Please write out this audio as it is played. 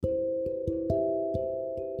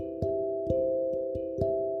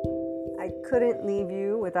I couldn't leave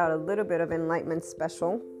you without a little bit of Enlightenment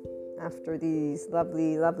special after these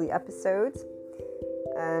lovely, lovely episodes.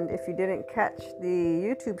 And if you didn't catch the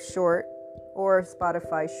YouTube short or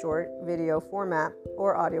Spotify short video format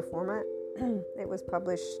or audio format, it was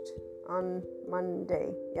published on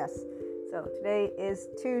Monday. Yes. So today is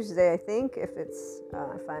Tuesday, I think, if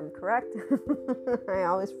I'm correct. I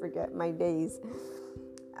always forget my days.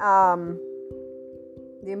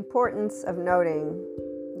 The importance of noting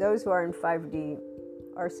those who are in 5D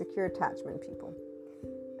are secure attachment people.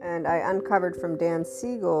 And I uncovered from Dan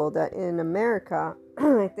Siegel that in America,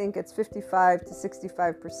 I think it's 55 to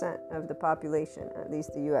 65% of the population, at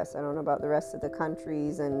least the US. I don't know about the rest of the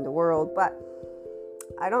countries and the world, but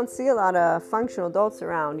I don't see a lot of functional adults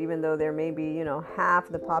around, even though there may be, half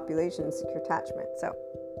the population in secure attachment. So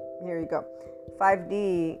here you go.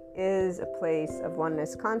 5D is a place of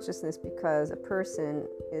oneness consciousness because a person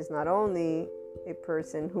is not only a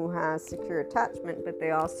person who has secure attachment, but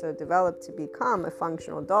they also develop to become a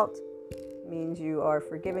functional adult. It means you are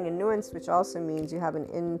forgiving and nuanced, which also means you have an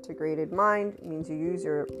integrated mind. It means you use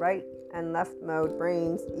your right and left mode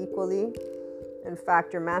brains equally. In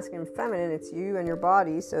fact, you're masculine and feminine. It's you and your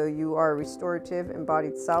body. So you are a restorative,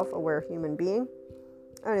 embodied, self-aware human being.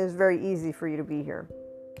 And it is very easy for you to be here.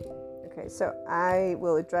 Okay, so I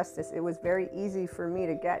will address this. It was very easy for me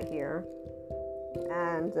to get here.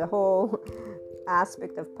 And the whole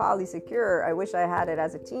aspect of polysecure, I wish I had it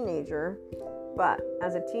as a teenager. But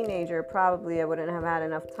as a teenager, probably I wouldn't have had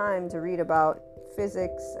enough time to read about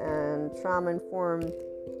physics and trauma-informed,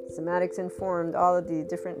 somatics informed, all of the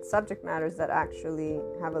different subject matters that actually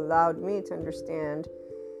have allowed me to understand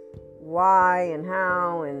why and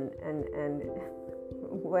how and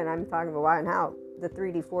when I'm talking about why and how, the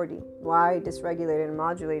 3D, 4D, why dysregulated and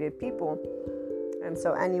modulated people. And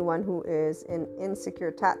so anyone who is in insecure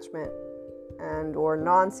attachment and or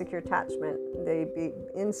non-secure attachment,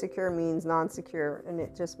 insecure means non-secure, and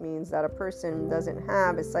it just means that a person doesn't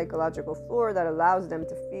have a psychological floor that allows them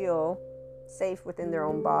to feel safe within their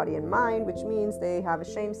own body and mind, which means they have a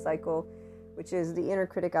shame cycle, which is the inner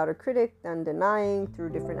critic, outer critic, then denying through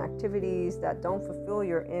different activities that don't fulfill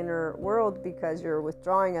your inner world because you're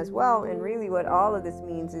withdrawing as well. And really what all of this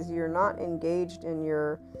means is you're not engaged in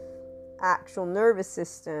your actual nervous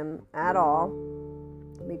system at all,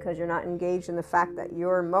 because you're not engaged in the fact that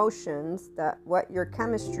your emotions, that what your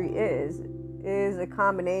chemistry is a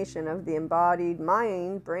combination of the embodied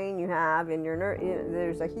mind, brain you have in your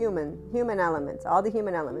there's a human elements, all the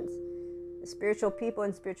human elements. The spiritual people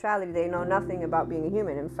in spirituality, they know nothing about being a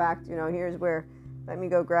human. In fact, here's where, let me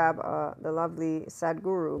go grab the lovely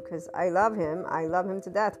Sadhguru, because I love him to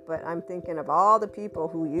death, but I'm thinking of all the people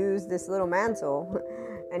who use this little mantle,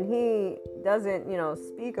 and he doesn't,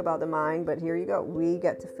 speak about the mind, but here you go. We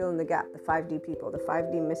get to fill in the gap, the 5D people, the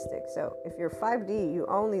 5D mystics. So if you're 5D, you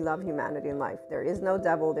only love humanity and life. There is no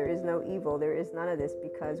devil, there is no evil, there is none of this,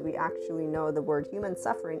 because we actually know the word human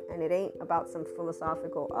suffering, and it ain't about some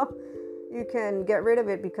philosophical, you can get rid of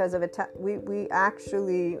it because of it. We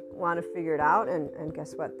actually want to figure it out. And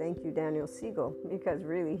guess what? Thank you, Daniel Siegel, because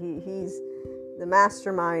really he's the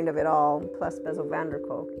mastermind of it all, plus Bessel van der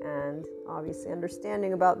Kolk. And obviously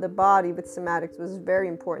understanding about the body with somatics was very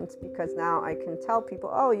important, because now I can tell people,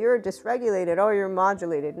 oh, you're dysregulated, oh, you're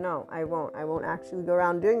modulated. No, I won't actually go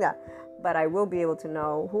around doing that. But I will be able to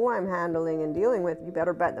know who I'm handling and dealing with. You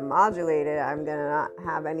better bet the modulated, I'm going to not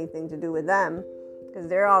have anything to do with them, because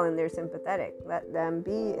they're all in their sympathetic. Let them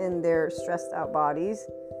be in their stressed out bodies,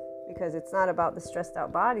 because it's not about the stressed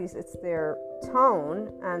out bodies, it's their tone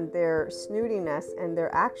and their snootiness and their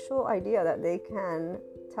actual idea that they can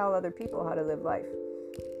tell other people how to live life.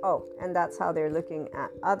 Oh, and that's how they're looking at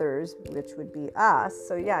others, which would be us.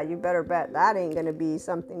 So yeah, you better bet that ain't going to be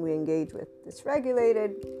something we engage with.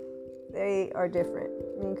 Dysregulated, they are different,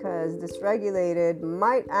 because dysregulated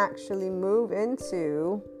might actually move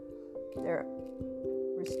into their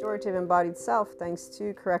restorative embodied self thanks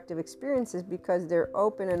to corrective experiences, because they're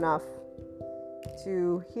open enough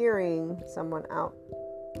to hearing someone out.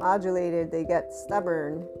 Modulated, they get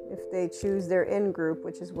stubborn if they choose their in-group,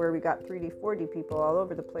 which is where we got 3D, 4D people all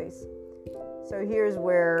over the place. So here's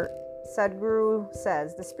where Sadhguru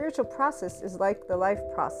says, the spiritual process is like the life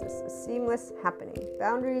process, a seamless happening.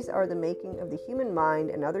 Boundaries are the making of the human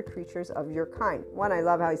mind and other creatures of your kind. One, I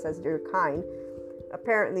love how he says your kind.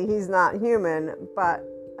 Apparently he's not human, but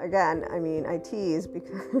again, I tease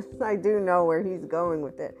because I do know where he's going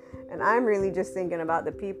with it. And I'm really just thinking about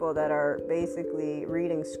the people that are basically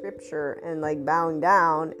reading scripture and bowing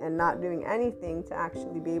down and not doing anything to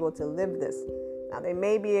actually be able to live this. Now, they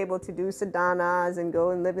may be able to do sadhanas and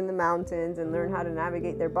go and live in the mountains and learn how to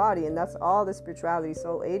navigate their body. And that's all the spirituality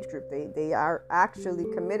soul age group. They are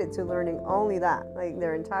actually committed to learning only that. Like,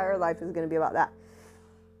 their entire life is going to be about that.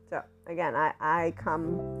 So again, I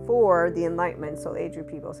come for the Enlightenment soul age group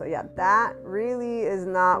people. So yeah, that really is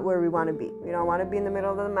not where we want to be. We don't want to be in the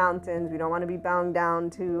middle of the mountains. We don't want to be bound down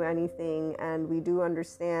to anything. And we do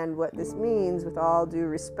understand what this means with all due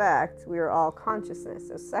respect. We are all consciousness.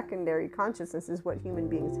 So secondary consciousness is what human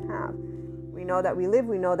beings have. We know that we live.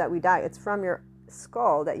 We know that we die. It's from your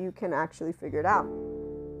skull that you can actually figure it out.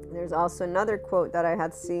 There's also another quote that I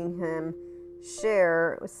had seen him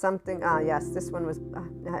share with something. Yes, this one was,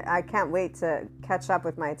 I can't wait to catch up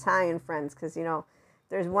with my Italian friends, because, you know,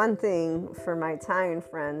 there's one thing for my Italian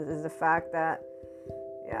friends is the fact that,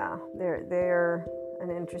 yeah, they're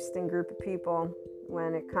an interesting group of people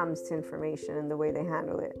when it comes to information and the way they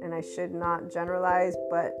handle it. And I should not generalize,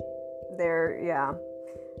 but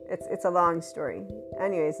it's a long story.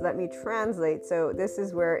 Anyways, let me translate. So this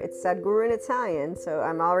is where it's Sadhguru in Italian. So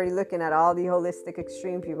I'm already looking at all the holistic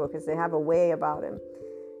extreme people because they have a way about him.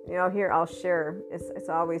 You know, here I'll share. It's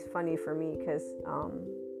always funny for me because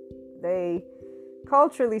they,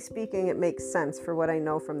 culturally speaking, it makes sense for what I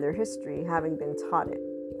know from their history, having been taught it.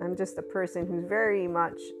 I'm just a person who's very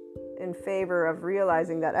much in favor of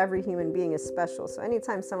realizing that every human being is special. So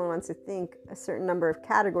anytime someone wants to think a certain number of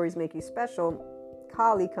categories make you special,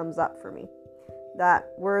 Kali comes up for me.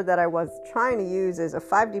 That word that I was trying to use is a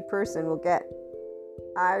 5D person will get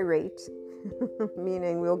irate,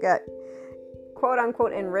 meaning we'll get quote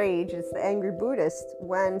unquote enraged. It's the angry Buddhist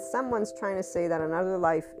when someone's trying to say that another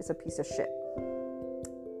life is a piece of shit.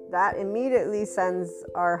 That immediately sends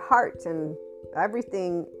our heart and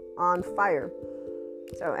everything on fire.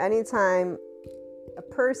 So anytime a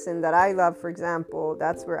person that I love, for example,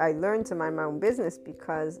 that's where I learned to mind my own business,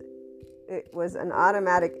 because it was an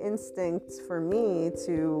automatic instinct for me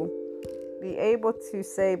to be able to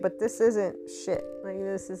say, but this isn't shit. Like,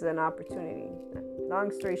 this is an opportunity. Long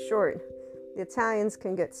story short, the Italians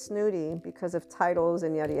can get snooty because of titles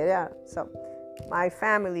and yada, yada. So my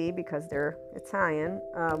family, because they're Italian,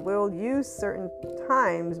 will use certain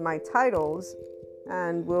times my titles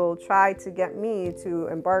and will try to get me to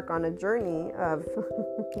embark on a journey of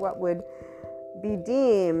what would be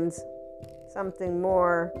deemed something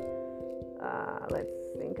more. Let's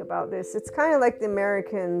think about this. It's kind of like the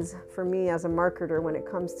Americans for me as a marketer when it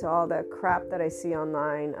comes to all that crap that I see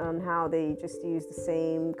online on how they just use the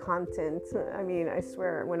same content. I mean, I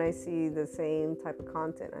swear, when I see the same type of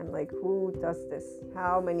content, I'm like, who does this?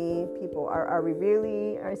 How many people are we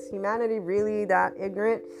really, is humanity really that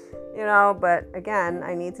ignorant? You know, but again,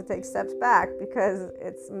 I need to take steps back because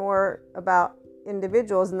it's more about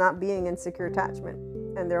individuals not being in secure attachment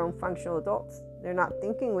and their own functional adults. They're not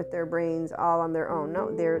thinking with their brains all on their own. No,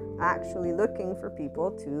 they're actually looking for people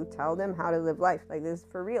to tell them how to live life. Like, this is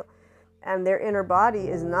for real. And their inner body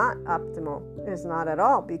is not optimal. It's not at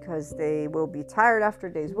all, because they will be tired after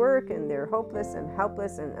a day's work and they're hopeless and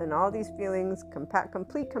helpless and all these feelings,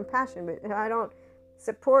 complete compassion. But I don't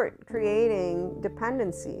support creating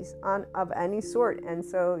dependencies of any sort. And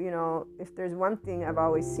so, you know, if there's one thing I've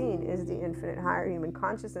always seen is the infinite higher human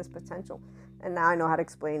consciousness potential. And now I know how to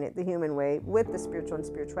explain it the human way with the spiritual and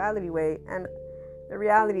spirituality way. And the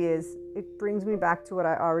reality is, it brings me back to what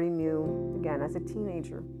I already knew, again, as a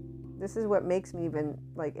teenager. This is what makes me even,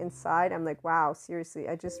 like, inside, I'm like, wow, seriously,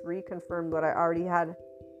 I just reconfirmed what I already had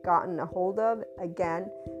gotten a hold of again.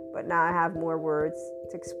 But now I have more words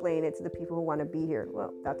to explain it to the people who want to be here.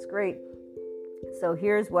 Well, that's great. So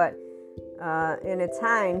here's what in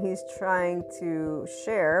Italian he's trying to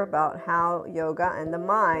share about how yoga and the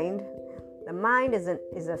mind is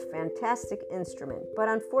a fantastic instrument, but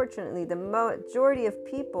unfortunately the majority of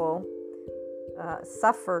people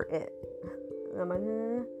suffer it.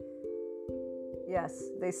 Yes,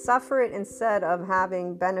 they suffer it instead of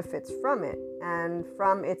having benefits from it and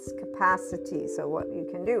from its capacity. So what you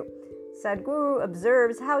can do. Sadhguru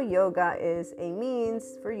observes how yoga is a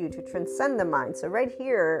means for you to transcend the mind. So right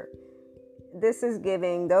here, this is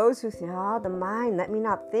giving those who say, the mind, let me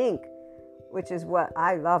not think, which is what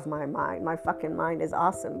I love. My mind, my fucking mind is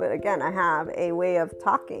awesome. But again, I have a way of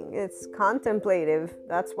talking. It's contemplative.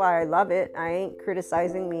 That's why I love it. I ain't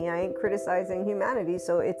criticizing me. I ain't criticizing humanity.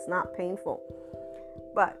 So it's not painful.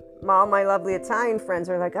 But all my lovely Italian friends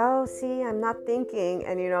are like, oh, see, I'm not thinking.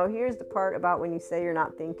 And, you know, here's the part about when you say you're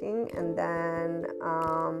not thinking. And then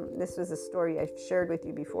this was a story I shared with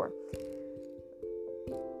you before.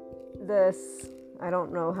 I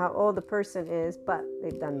don't know how old the person is, but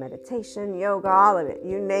they've done meditation, yoga, all of it.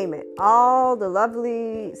 You name it. All the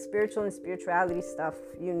lovely spiritual and spirituality stuff,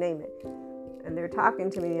 you name it. and they're talking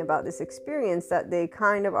to me about this experience that they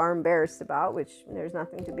kind of are embarrassed about, which there's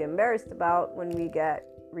nothing to be embarrassed about when we get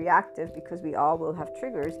reactive, because we all will have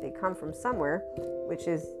triggers. They come from somewhere, which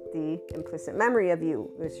is the implicit memory of you,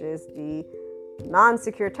 which is the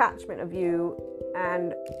non-secure attachment of you,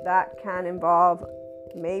 and that can involve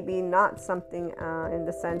maybe not something in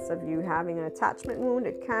the sense of you having an attachment wound.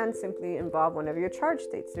 It can simply involve one of your charge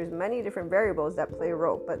states. There's many different variables that play a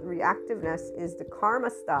role, but reactiveness is the karma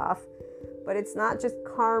stuff. But it's not just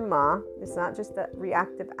karma, it's not just that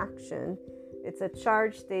reactive action. It's a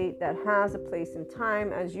charge state that has a place in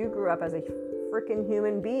time as you grew up as a freaking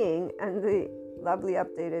human being, and the lovely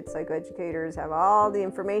updated psychoeducators have all the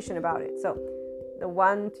information about it. So the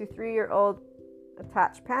 1 to 3 year old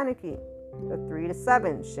attached panicky, the 3 to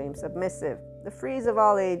 7 shame submissive, the freeze of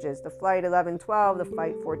all ages, the flight 11 12, the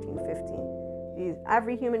fight 14 15.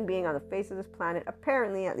 Every human being on the face of this planet,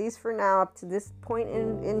 apparently, at least for now, up to this point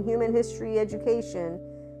in human history education,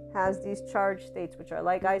 has these charge states, which are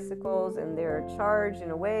like icicles, and they're charged in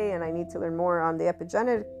a way, and I need to learn more on the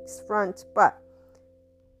epigenetics front. But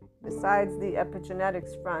besides the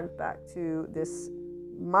epigenetics front, back to this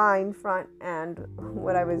mind front, and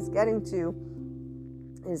what I was getting to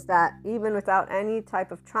is that even without any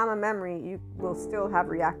type of trauma memory, you will still have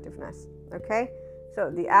reactiveness, okay? So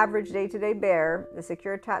the average day-to-day bear, the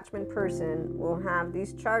secure attachment person, will have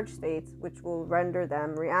these charge states which will render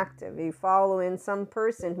them reactive. You follow in some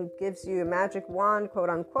person who gives you a magic wand, quote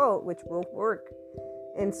unquote, which will work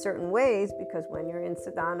in certain ways, because when you're in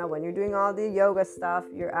sadhana, when you're doing all the yoga stuff,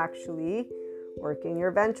 you're actually working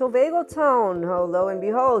your ventral vagal tone. Oh, lo and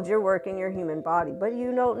behold, you're working your human body. But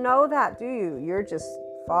you don't know that, do you? You're just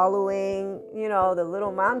following, the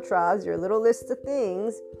little mantras, your little list of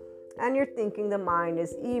things, and you're thinking the mind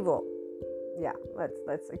is evil. Yeah,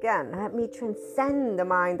 let's again, let me transcend the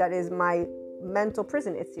mind that is my mental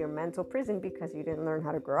prison. It's your mental prison because you didn't learn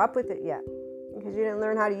how to grow up with it yet. Because you didn't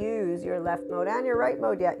learn how to use your left mode and your right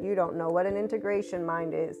mode yet. You don't know what an integration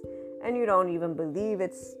mind is. And you don't even believe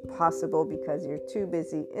it's possible because you're too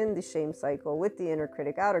busy in the shame cycle with the inner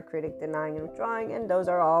critic, outer critic, denying and withdrawing. And those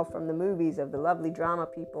are all from the movies of the lovely drama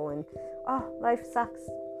people. And, oh, life sucks.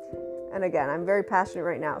 And again, I'm very passionate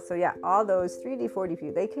right now. So yeah, all those 3D, 4D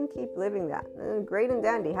people, they can keep living that. And great and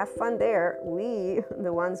dandy. Have fun there. We,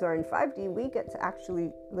 the ones who are in 5D, we get to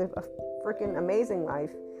actually live a freaking amazing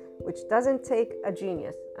life, which doesn't take a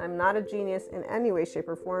genius. I'm not a genius in any way, shape,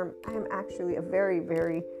 or form. I am actually a very,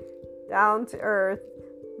 very down-to-earth,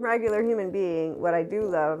 regular human being. What I do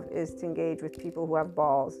love is to engage with people who have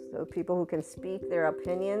balls. So people who can speak their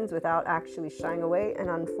opinions without actually shying away. And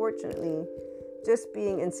unfortunately, just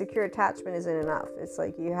being in secure attachment isn't enough. It's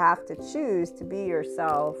like you have to choose to be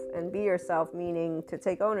yourself, and be yourself meaning to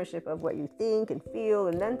take ownership of what you think and feel,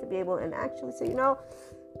 and then to be able and actually say,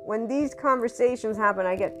 when these conversations happen,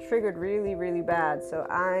 I get triggered really, really bad. So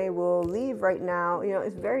I will leave right now.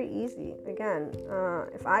 It's very easy. Again,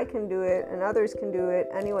 if I can do it and others can do it,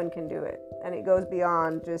 anyone can do it. And it goes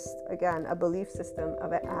beyond just, again, a belief system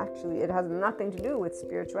of it. Actually, it has nothing to do with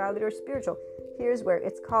spirituality or spiritual. Here's where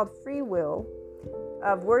it's called free will,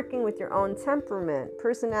 of working with your own temperament,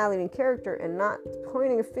 personality, and character, and not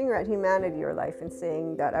pointing a finger at humanity or life and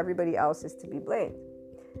saying that everybody else is to be blamed.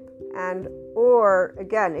 Or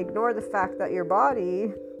again, ignore the fact that your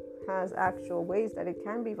body has actual ways that it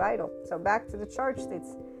can be vital. So back to the charge states.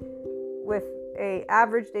 With a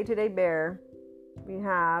average day-to-day bear, we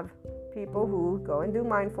have people who go and do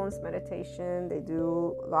mindfulness meditation. They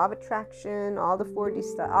do law of attraction, all the 4D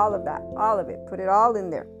stuff, all of that, all of it. Put it all in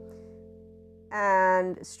there.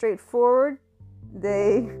 And straightforward,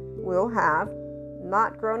 they will have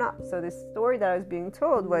not grown up. So this story that I was being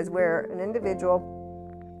told was where an individual,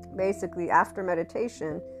 basically after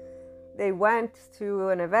meditation, they went to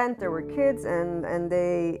an event, there were kids, and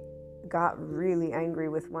they got really angry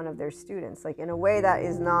with one of their students, like in a way that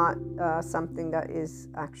is not something that is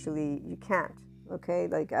actually, you can't, okay?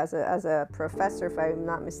 Like as a professor, if I'm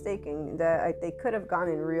not mistaken, they could have gone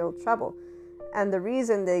in real trouble. And the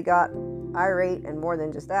reason they got irate, and more than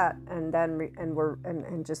just that,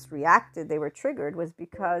 and just reacted, they were triggered, was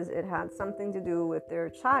because it had something to do with their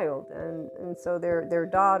child. And so their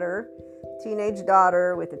daughter, teenage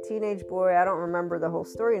daughter with a teenage boy, I don't remember the whole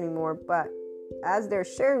story anymore, but as they're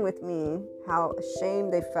sharing with me how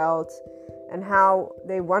ashamed they felt and how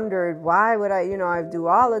they wondered, why would I do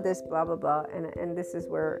all of this, blah, blah, blah. And this is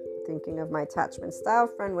where, thinking of my attachment style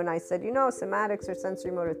friend, when I said, somatics or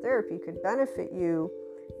sensory motor therapy could benefit you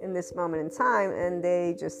in this moment in time. And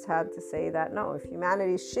they just had to say that, no, if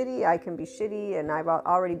humanity's shitty, I can be shitty. And I've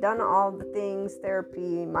already done all the things,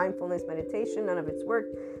 therapy, mindfulness, meditation, none of it's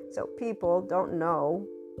worked. So people don't know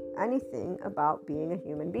anything about being a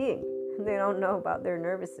human being. They don't know about their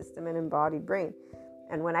nervous system and embodied brain.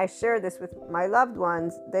 And when I share this with my loved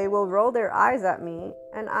ones, they will roll their eyes at me.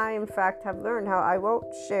 And I, in fact, have learned how I won't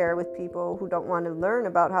share with people who don't want to learn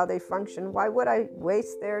about how they function. Why would I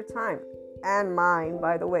waste their time? And mine,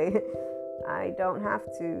 by the way. I don't have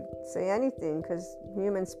to say anything because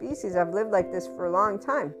human species have lived like this for a long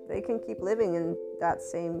time. They can keep living in that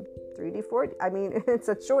same 3D, 4D. I mean, it's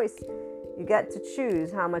a choice. You get to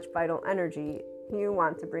choose how much vital energy you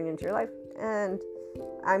want to bring into your life. And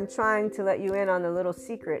I'm trying to let you in on a little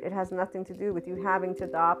secret. It has nothing to do with you having to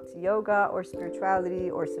adopt yoga or spirituality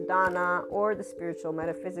or sadhana or the spiritual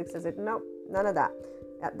metaphysics. Nope, none of that.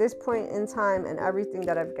 At this point in time and everything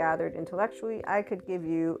that I've gathered intellectually, I could give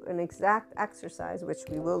you an exact exercise, which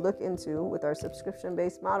we will look into with our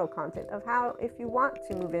subscription-based model content, of how, if you want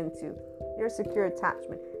to move into your secure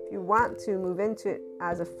attachment, if you want to move into it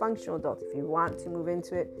as a functional adult, if you want to move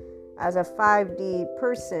into it as a 5D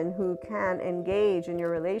person who can engage in your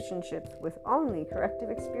relationships with only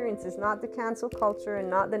corrective experiences, not the cancel culture and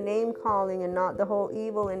not the name calling and not the whole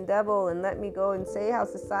evil and devil and let me go and say how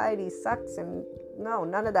society sucks, and no,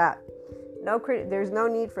 none of that. There's no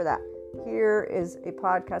need for that. Here is a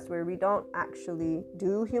podcast where we don't actually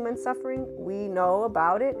do human suffering. We know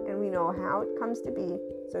about it and we know how it comes to be.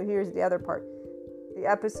 So here's the other part. The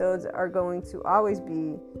episodes are going to always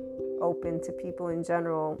be open to people in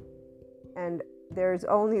general. And there's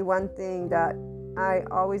only one thing that I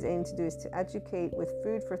always aim to do, is to educate with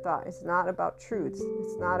food for thought. It's not about truths.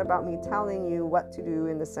 It's not about me telling you what to do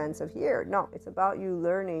in the sense of here. No, it's about you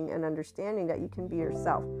learning and understanding that you can be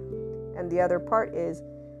yourself. And the other part is,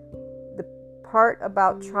 the part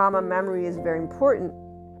about trauma memory is very important,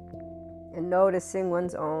 and noticing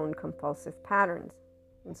one's own compulsive patterns.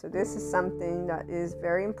 And so this is something that is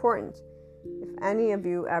very important. If any of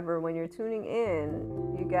you ever, when you're tuning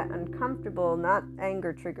in, you get uncomfortable, not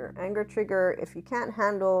anger trigger. Anger trigger, if you can't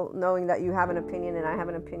handle knowing that you have an opinion and I have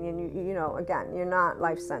an opinion, you know, again, you're not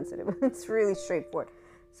life sensitive. It's really straightforward.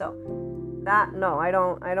 So that, no, I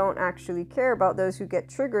don't actually care about those who get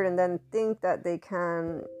triggered and then think that they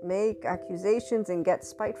can make accusations and get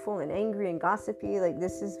spiteful and angry and gossipy. Like,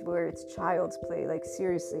 this is where it's child's play. Like,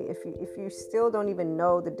 seriously, if you still don't even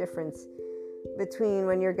know the difference between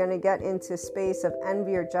when you're going to get into space of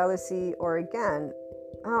envy or jealousy, or again,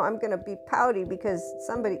 oh, I'm going to be pouty because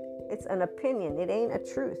it's an opinion. It ain't a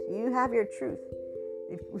truth. You have your truth.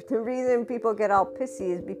 The reason people get all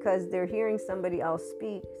pissy is because they're hearing somebody else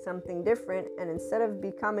speak something different, and instead of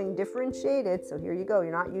becoming differentiated, so here you go,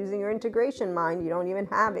 you're not using your integration mind, you don't even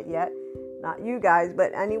have it yet, not you guys,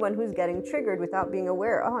 but anyone who's getting triggered without being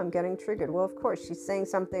aware, oh, I'm getting triggered. Well, of course, she's saying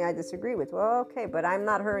something I disagree with. Well, okay, but I'm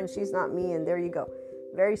not her and she's not me, and there you go.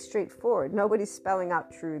 Very straightforward. Nobody's spelling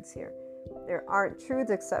out truths here. There aren't truths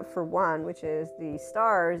except for one, which is the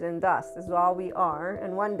stars and dust. This is all we are.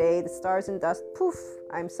 And one day, the stars and dust, poof.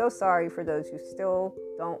 I'm so sorry for those who still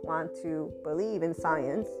don't want to believe in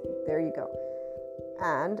science. There you go.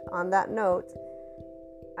 And on that note,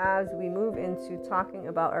 as we move into talking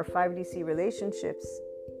about our 5DC relationships,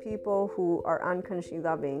 people who are unconditionally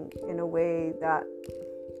loving in a way that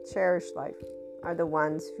cherish life are the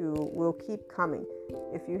ones who will keep coming.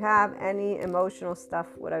 If you have any emotional stuff,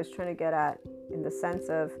 what I was trying to get at in the sense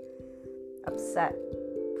of upset,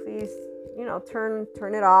 please,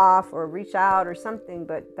 turn it off or reach out or something.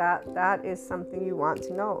 But that is something you want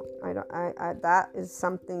to know. That is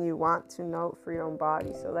something you want to know for your own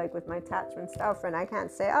body. So like with my attachment style friend, I can't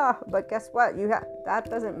say, oh, but guess what? That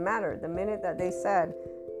doesn't matter. The minute that they said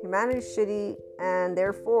humanity's shitty and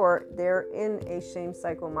therefore they're in a shame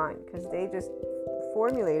cycle mind, because they just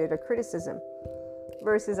formulated a criticism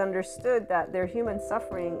versus understood that their human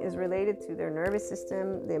suffering is related to their nervous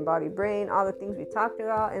system, the embodied brain, all the things we talked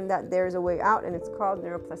about, and that there's a way out, and it's called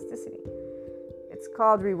neuroplasticity. It's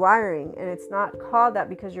called rewiring, and it's not called that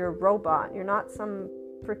because you're a robot. You're not some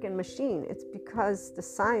freaking machine. It's because the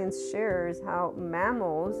science shares how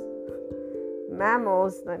mammals,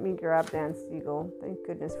 let me grab Dan Siegel, thank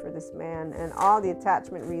goodness for this man, and all the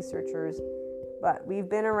attachment researchers. But we've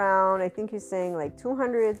been around, I think he's saying like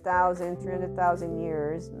 200,000, 300,000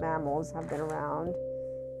 years, mammals have been around.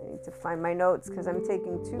 I need to find my notes because I'm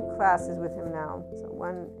taking 2 classes with him now. So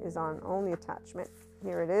one is on only attachment.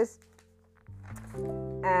 Here it is.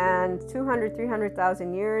 And 200,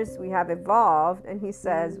 300,000 years we have evolved. And he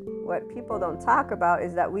says what people don't talk about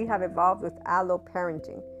is that we have evolved with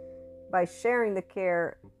alloparenting, by sharing the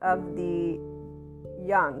care of the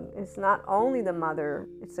young. It's not only the mother,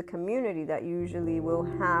 it's a community that usually will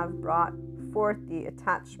have brought forth the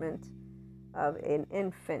attachment of an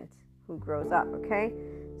infant who grows up, okay?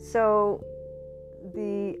 So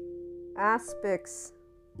the aspects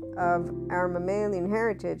of our mammalian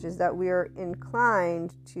heritage is that we are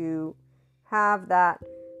inclined to have that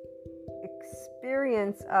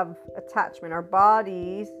experience of attachment. Our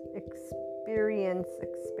bodies experience,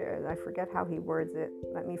 I forget how he words it.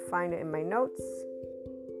 Let me find it in my notes.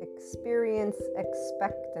 Experience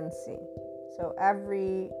expectancy. So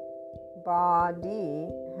every body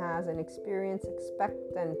has an experience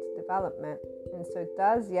expectant development. And so it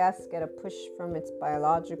does, yes, get a push from its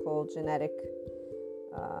biological, genetic,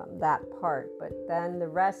 that part. But then the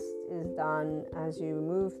rest is done as you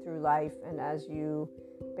move through life and as you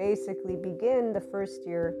basically begin the first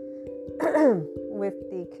year with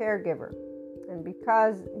the caregiver. And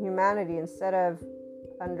because humanity, instead of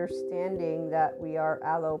understanding that we are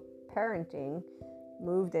allo-parenting,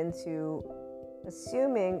 moved into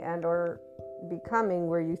assuming and or becoming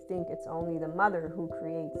where you think it's only the mother who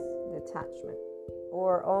creates the attachment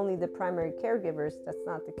or only the primary caregivers, that's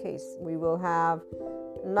not the case. We will have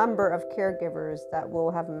a number of caregivers that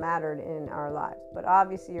will have mattered in our lives. But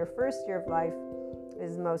obviously your first year of life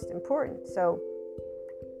is most important. So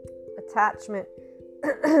attachment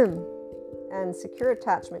and secure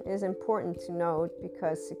attachment is important to note,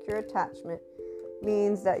 because secure attachment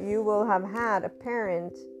means that you will have had a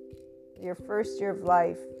parent your first year of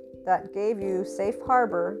life that gave you safe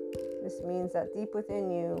harbor. This means that deep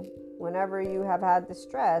within you, whenever you have had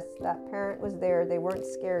distress, that parent was there. They weren't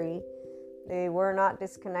scary. They were not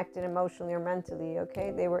disconnected emotionally or mentally,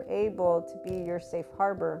 okay? They were able to be your safe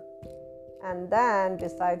harbor. And then,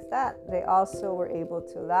 besides that, they also were able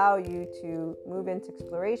to allow you to move into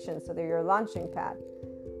exploration. So they're your launching pad.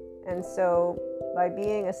 And so by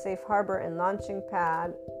being a safe harbor and launching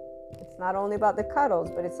pad, it's not only about the cuddles,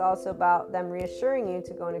 but it's also about them reassuring you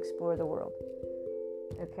to go and explore the world.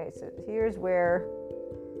 Okay, so here's where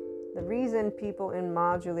the reason people in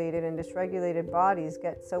modulated and dysregulated bodies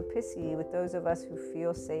get so pissy with those of us who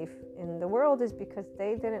feel safe in the world is because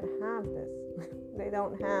they didn't have this. They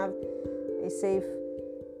don't have a safe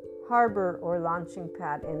harbor or launching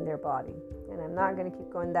pad in their body. And I'm not going to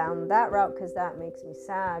keep going down that route because that makes me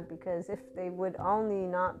sad, because if they would only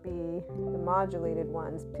not be the modulated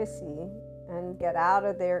ones pissy and get out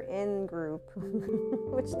of their in-group,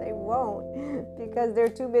 which they won't because they're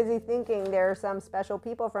too busy thinking they're some special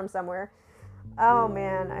people from somewhere. Oh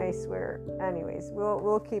man, I swear. Anyways,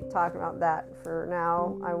 we'll keep talking about that. For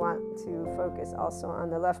now, I want to focus also on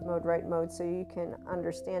the left mode, right mode, so you can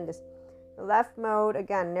understand this. The left mode,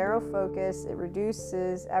 again, narrow focus. It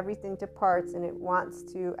reduces everything to parts, and it wants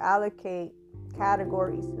to allocate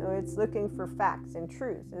categories. So it's looking for facts and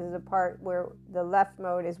truths. This is a part where the left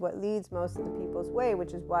mode is what leads most of the people's way,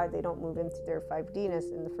 which is why they don't move into their 5D-ness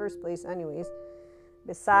in the first place anyways.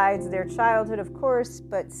 Besides their childhood, of course,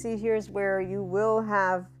 but see, here's where you will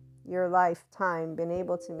have your lifetime been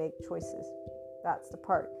able to make choices. That's the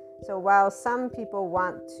part. So while some people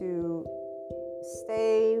want to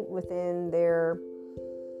stay within their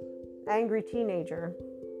angry teenager,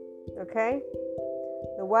 okay?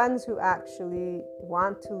 The ones who actually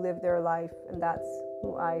want to live their life, and that's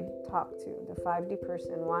who I talk to. The 5D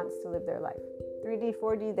person wants to live their life. 3D,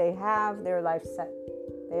 4D, they have their life set.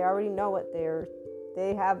 They already know what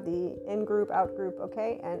they have the in-group, out-group,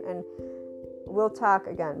 okay? And we'll talk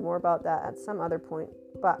again more about that at some other point.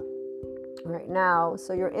 But right now,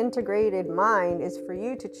 so your integrated mind is for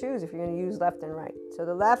you to choose if you're going to use left and right. So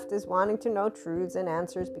the left is wanting to know truths and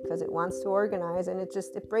answers because it wants to organize, and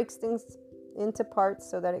it breaks things into parts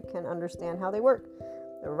so that it can understand how they work.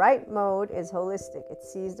 The right mode is holistic. It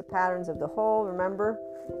sees the patterns of the whole, remember?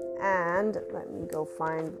 And let me go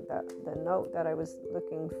find the note that I was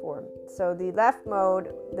looking for. So the left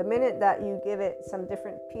mode, the minute that you give it some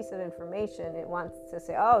different piece of information, it wants to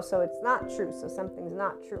say, oh, so it's not true, so something's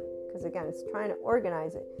not true. Because again, it's trying to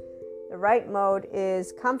organize it. The right mode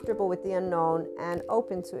is comfortable with the unknown and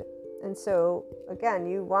open to it. And so again,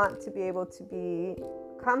 you want to be able to be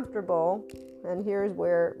comfortable, and here's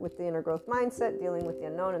where with the inner growth mindset, dealing with the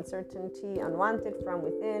unknown, uncertainty, unwanted from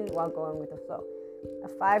within while going with the flow. A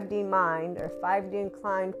 5D mind or 5D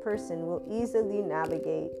inclined person will easily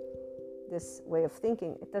navigate this way of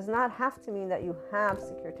thinking. It does not have to mean that you have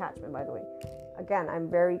secure attachment, by the way. Again, I'm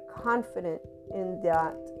very confident in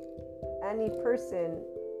that any person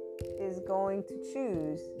is going to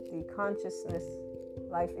choose the consciousness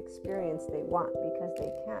life experience they want because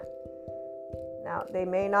they can. Now, they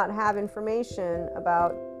may not have information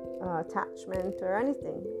about attachment or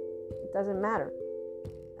anything. It doesn't matter.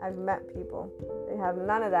 I've met people, they have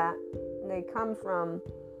none of that. They come from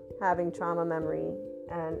having trauma memory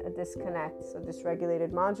and a disconnect, so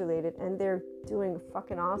dysregulated, modulated, and they're doing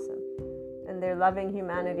fucking awesome. And they're loving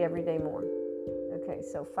humanity every day more. Okay? Okay,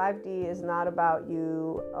 so 5D is not about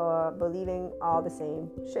you believing all the same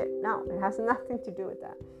shit. No, it has nothing to do with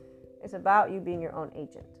that. It's about you being your own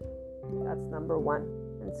agent. That's number one.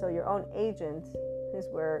 And so your own agent is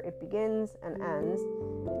where it begins and ends.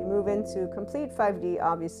 If you move into complete 5D,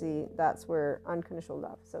 obviously that's where unconditional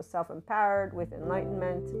love. So self-empowered with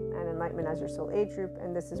enlightenment, and enlightenment as your soul age group.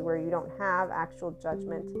 And this is where you don't have actual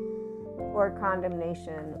judgment or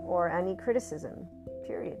condemnation or any criticism,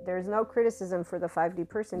 period. There's no criticism for the 5D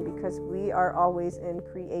person because we are always in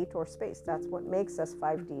creator space. That's what makes us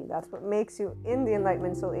 5D. That's what makes you in the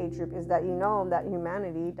enlightenment soul age group, is that you know that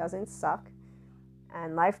humanity doesn't suck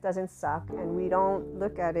and life doesn't suck, and we don't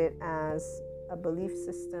look at it as a belief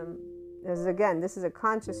system. This is a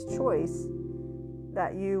conscious choice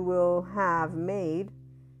that you will have made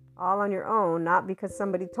all on your own, not because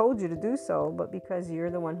somebody told you to do so, but because you're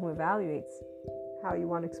the one who evaluates how you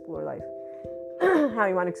want to explore life, how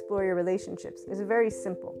you want to explore your relationships. It's very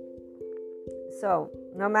simple. So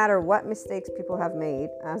no matter what mistakes people have made,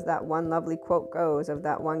 as that one lovely quote goes of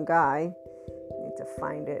that one guy, I need to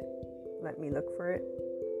find it. Let me look for it.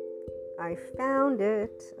 I found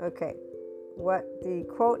it. Okay. What the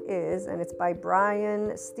quote is, and it's by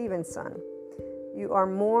Brian Stevenson. You are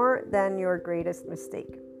more than your greatest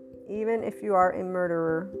mistake. Even if you are a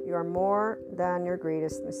murderer, you are more than your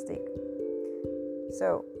greatest mistake.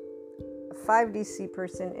 So, a 5DC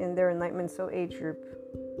person in their Enlightenment Soul Age group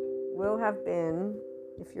will have been,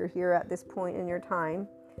 if you're here at this point in your time,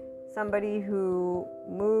 somebody who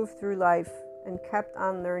moved through life and kept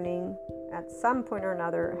on learning at some point or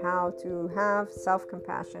another how to have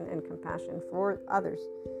self-compassion and compassion for others.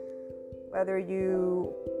 Whether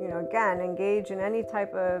you again, engage in any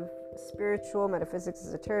type of spiritual, metaphysics,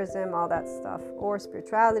 esotericism, all that stuff, or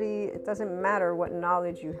spirituality, it doesn't matter what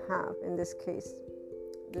knowledge you have in this case.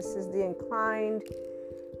 This is the inclined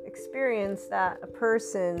experience that a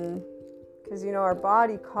person, because our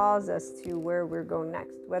body calls us to where we're going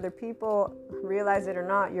next. Whether people realize it or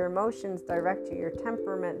not, your emotions direct you, your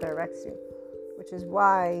temperament directs you, which is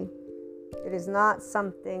why it is not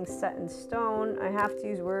something set in stone. I have to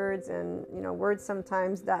use words, and words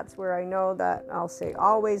sometimes, that's where I know that I'll say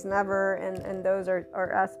always, never, and those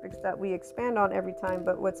are aspects that we expand on every time.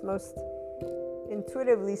 But what's most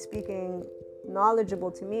intuitively speaking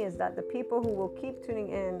knowledgeable to me is that the people who will keep tuning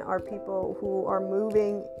in are people who are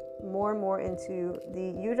moving more and more into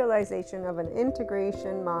the utilization of an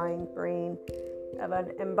integration mind, brain, of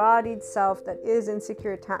an embodied self that is in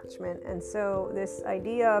secure attachment. And so this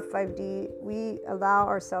idea of 5D, we allow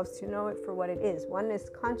ourselves to know it for what it is. Oneness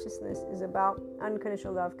consciousness is about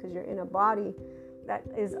unconditional love, because you're in a body that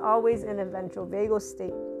is always in a ventral vagal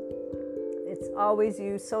state. It's always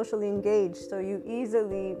you socially engaged, so you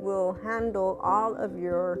easily will handle all of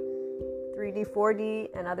your 3D, 4D,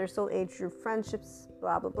 and other soul age group friendships,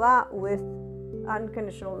 blah, blah, blah, with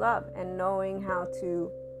unconditional love and knowing how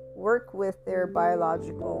to work with their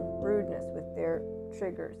biological rudeness, with their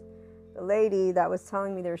triggers. The lady that was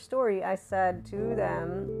telling me their story, I said to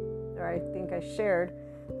them, or I think I shared,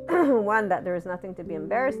 one, that there was nothing to be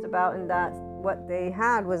embarrassed about, and that what they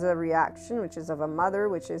had was a reaction, which is of a mother,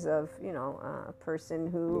 which is of, a person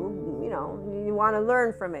who, you want to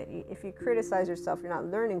learn from it. If you criticize yourself, you're not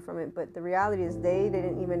learning from it. But the reality is they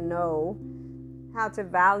didn't even know how to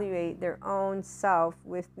evaluate their own self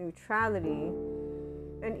with neutrality.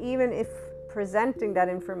 And even if presenting that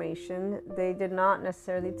information, they did not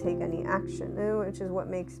necessarily take any action, which is what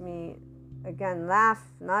makes me, again, laugh,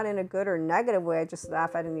 not in a good or negative way. I just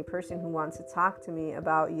laugh at any person who wants to talk to me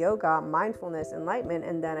about yoga, mindfulness, enlightenment,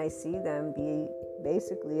 and then I see them be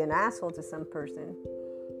basically an asshole to some person.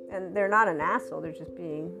 And they're not an asshole, they're just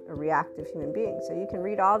being a reactive human being. So you can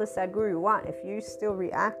read all the Sadhguru you want. If you still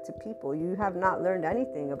react to people, you have not learned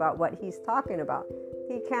anything about what he's talking about.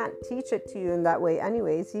 He can't teach it to you in that way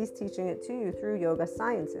anyways. He's teaching it to you through yoga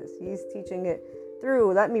sciences. He's teaching it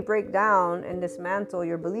through, let me break down and dismantle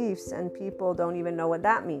your beliefs, and people don't even know what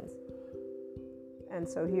that means. And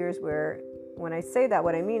so here's where, when I say that,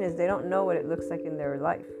 what I mean is they don't know what it looks like in their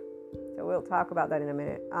life. So we'll talk about that in a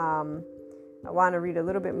minute. I want to read a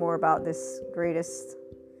little bit more about this greatest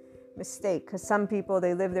mistake, because some people,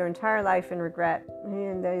 they live their entire life in regret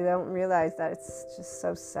and they don't realize that it's just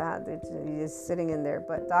so sad that you're just sitting in there.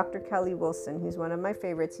 But Dr. Kelly Wilson, he's one of my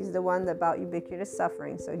favorites. He's the one about ubiquitous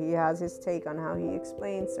suffering, so he has his take on how he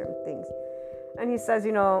explains certain things. And he says,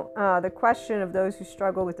 the question of those who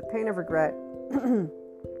struggle with the pain of regret,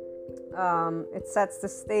 it sets the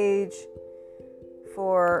stage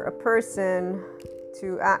for a person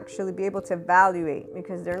to actually be able to evaluate,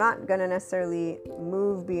 because they're not going to necessarily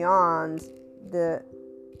move beyond the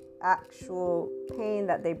actual pain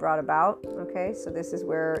that they brought about. Okay, so this is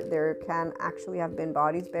where there can actually have been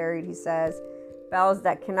bodies buried, he says, bells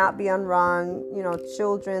that cannot be unrung,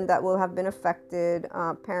 children that will have been affected,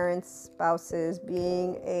 parents, spouses,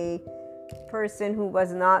 being a person who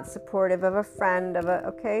was not supportive of a friend,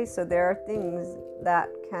 okay, so there are things that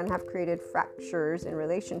can have created fractures in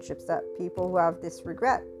relationships that people who have this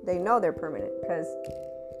regret, they know they're permanent, because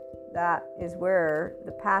that is where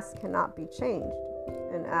the past cannot be changed.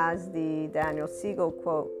 And as the Daniel Siegel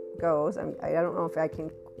quote goes, I don't know if I can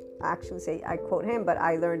actually say I quote him, but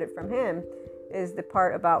I learned it from him, is the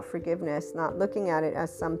part about forgiveness, not looking at it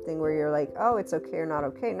as something where you're like, oh, it's okay or not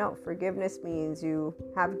okay. No, forgiveness means you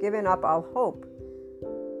have given up all hope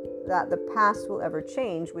that the past will ever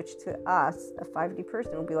change, which to us, a 5D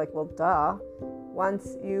person, will be like, well, duh.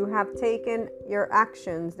 Once you have taken your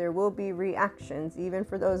actions, there will be reactions. Even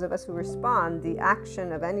for those of us who respond, the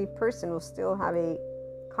action of any person will still have a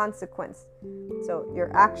consequence. So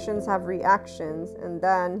your actions have reactions, and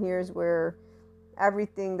then here's where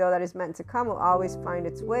everything, though, that is meant to come will always find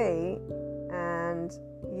its way, and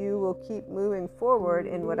you will keep moving forward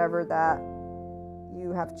in whatever that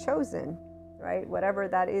you have chosen, right? Whatever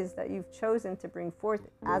that is that you've chosen to bring forth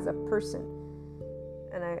as a person.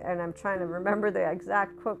 And I'm trying to remember the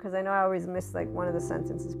exact quote, because I know I always miss like one of the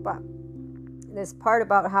sentences, but this part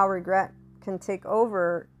about how regret can take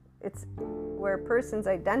over, it's where a person's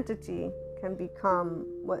identity can become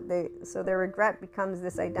so their regret becomes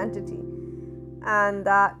this identity, and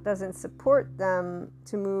that doesn't support them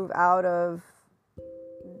to move out of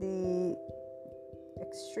the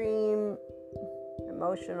extreme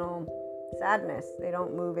emotional sadness. They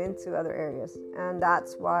don't move into other areas. And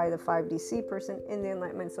that's why the 5DC person in the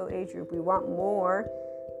Enlightenment Soul Age group, we want more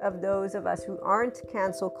of those of us who aren't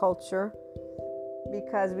cancel culture,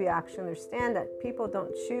 because we actually understand that people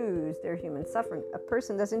don't choose their human suffering. A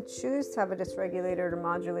person doesn't choose to have a dysregulated or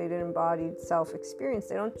modulated embodied self experience.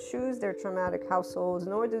 They don't choose their traumatic households,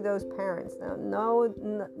 nor do those parents. No,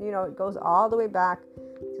 it goes all the way back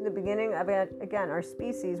to the beginning of it. Again, our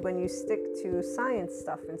species, when you stick to science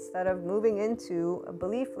stuff instead of moving into a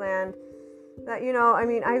belief land that,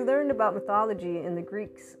 I learned about mythology in the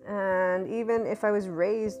Greeks, and even if I was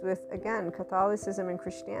raised with, again, Catholicism and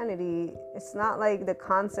Christianity, it's not like the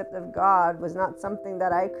concept of God was not something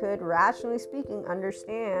that I could, rationally speaking,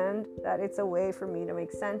 understand that it's a way for me to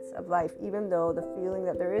make sense of life, even though the feeling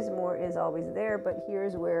that there is more is always there. But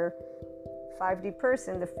here's where 5D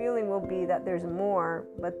person, the feeling will be that there's more,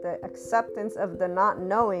 but the acceptance of the not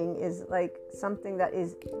knowing is like something that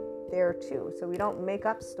is there too. So we don't make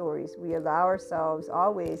up stories. We allow ourselves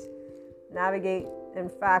always navigate. In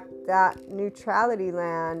fact, that neutrality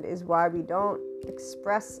land is why we don't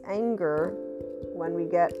express anger when we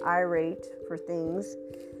get irate for things.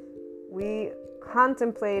 We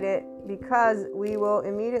contemplate it, because we will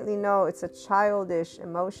immediately know it's a childish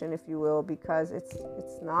emotion, if you will, because it's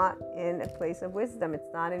not in a place of wisdom.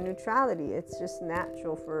 It's not in neutrality. It's just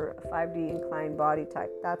natural for a 5D inclined body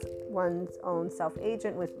type. That's one's own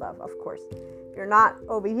self-agent with love, of course. If you're not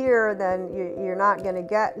over here, then you're not going to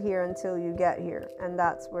get here until you get here. And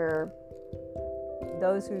that's where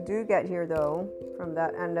those who do get here, though, from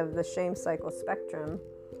that end of the shame cycle spectrum,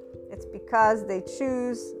 it's because they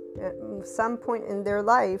choose at some point in their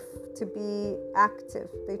life to be active.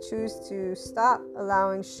 They choose to stop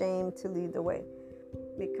allowing shame to lead the way,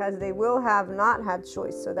 because they will have not had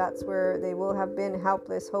choice. So that's where they will have been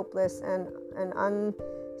helpless, hopeless, and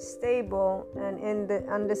unstable, and in the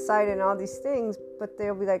undecided and all these things. But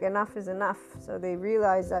they'll be like, enough is enough. So they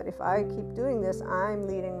realize that if I keep doing this, I'm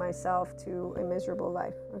leading myself to a miserable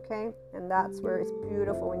life. Okay, and that's where it's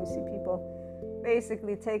beautiful when you see people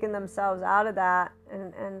basically taking themselves out of that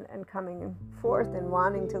and coming forth and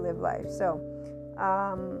wanting to live life. So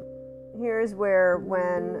here's where,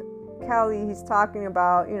 when Kelly, he's talking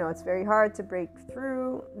about, it's very hard to break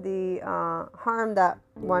through the harm that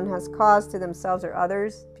one has caused to themselves or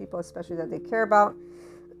others, people especially that they care about.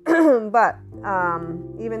 But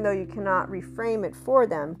even though you cannot reframe it for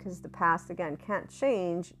them, because the past, again, can't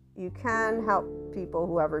change, you can help people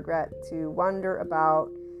who have regret to wonder about,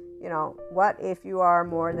 what if you are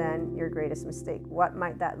more than your greatest mistake? What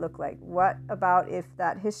might that look like? What about if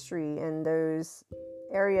that history and those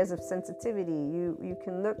areas of sensitivity, you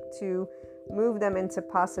can look to move them into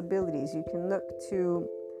possibilities. You can look to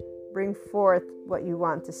bring forth what you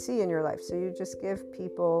want to see in your life. So you just give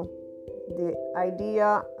people the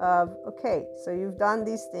idea of, okay, so you've done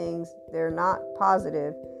these things, they're not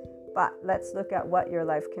positive, but let's look at what your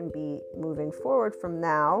life can be moving forward from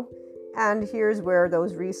now. And here's where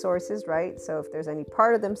those resources, right? So if there's any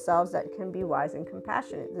part of themselves that can be wise and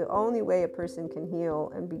compassionate, the only way a person can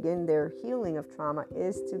heal and begin their healing of trauma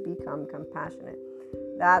is to become compassionate.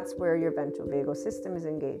 That's where your ventral vagal system is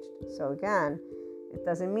engaged. So again, it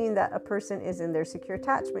doesn't mean that a person is in their secure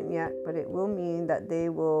attachment yet, but it will mean that they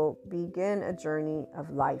will begin a journey of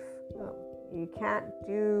life. You can't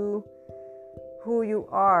do who you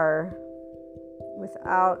are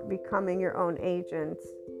without becoming your own agent.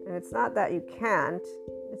 And it's not that you can't,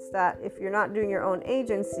 it's that if you're not doing your own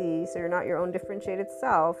agency, so you're not your own differentiated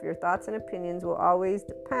self, your thoughts and opinions will always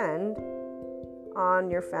depend on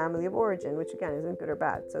your family of origin, which again isn't good or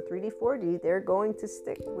bad. So 3D, 4D, they're going to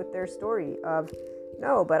stick with their story of,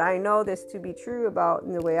 no, but I know this to be true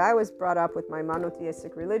about the way I was brought up with my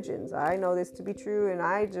monotheistic religions. I know this to be true, and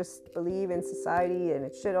I just believe in society, and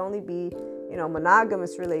it should only be,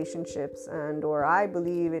 monogamous relationships, or I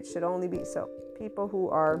believe it should only be. So people who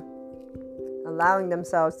are allowing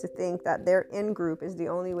themselves to think that their in-group is the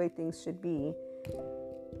only way things should be,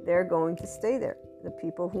 they're going to stay there. The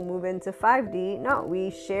people who move into 5D, no,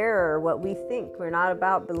 we share what we think. We're not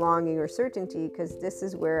about belonging or certainty, because this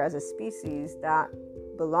is where, as a species, that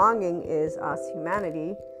belonging is us,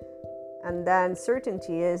 humanity, and then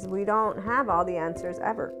certainty is we don't have all the answers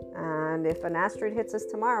ever. And if an asteroid hits us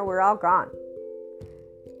tomorrow, we're all gone.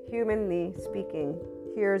 Humanly speaking,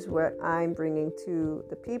 here's what I'm bringing to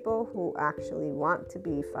the people who actually want to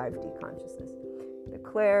be 5D consciousness. The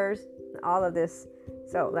clairs, all of this.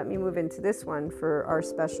 So let me move into this one for our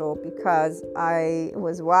special, because I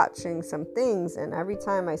was watching some things, and every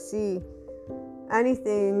time I see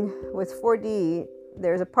anything with 4D,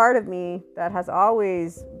 there's a part of me that has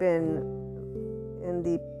always been in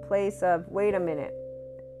the place of, wait a minute,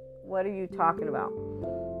 what are you talking about?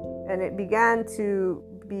 And it began to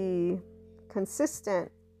be consistent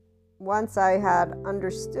once I had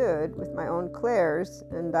understood with my own clairs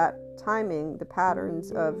and that timing, the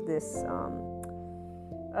patterns of this,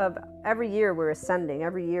 of every year we're ascending,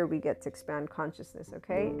 every year we get to expand consciousness,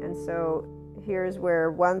 okay? And so here's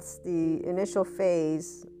where, once the initial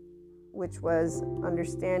phase, which was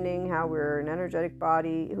understanding how we're an energetic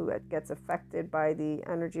body who gets affected by the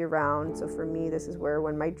energy around. So for me, this is where,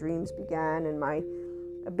 when my dreams began and my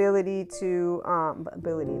ability to,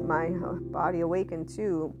 my body awakened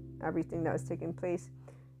to everything that was taking place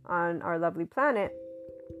on our lovely planet,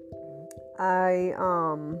 I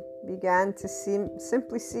began to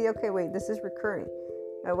simply see, okay, wait, this is recurring.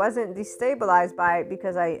 I wasn't destabilized by it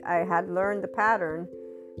because I had learned the pattern.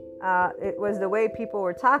 It was the way people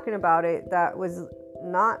were talking about it that was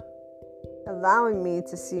not allowing me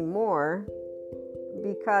to see more,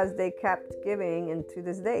 because they kept giving, and to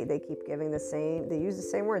this day they keep giving they use the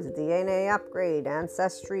same words: DNA upgrade,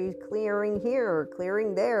 ancestry clearing here,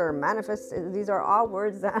 clearing there, manifest. These are all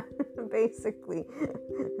words that basically,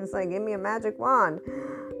 it's like, give me a magic wand,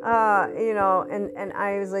 and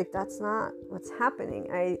I was like, that's not what's happening.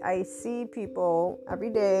 I see people every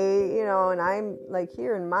day, and I'm like,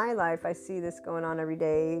 here in my life, I see this going on every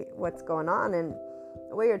day, what's going on, and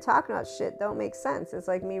the way you're talking about shit don't make sense. It's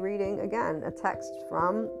like me reading, again, a text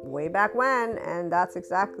from way back when, and that's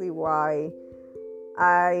exactly why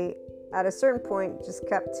I, at a certain point, just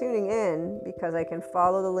kept tuning in, because I can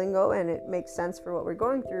follow the lingo and it makes sense for what we're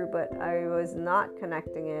going through, but I was not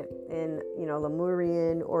connecting it in,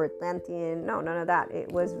 Lemurian or Atlantean. No, none of that.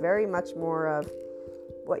 It was very much more of,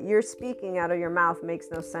 what you're speaking out of your mouth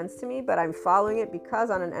makes no sense to me, but I'm following it because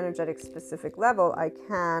on an energetic specific level, I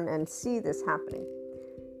can and see this happening.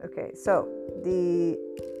 Okay, so the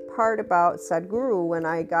part about Sadhguru, when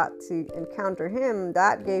I got to encounter him,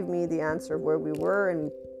 that gave me the answer of where we were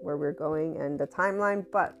and where we're going and the timeline.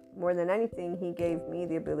 But more than anything, he gave me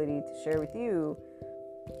the ability to share with you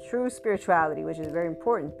true spirituality, which is very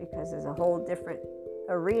important, because there's a whole different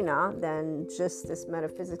arena than just this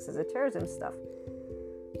metaphysics, esotericism stuff.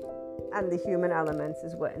 And the human elements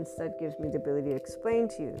is what instead gives me the ability to explain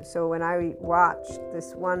to you. So when I watched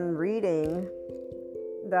this one reading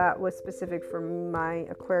that was specific for my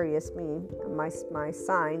Aquarius, my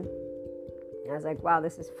sign, I was like, wow,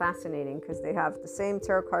 this is fascinating, because they have the same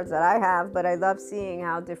tarot cards that I have, but I love seeing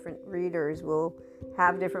how different readers will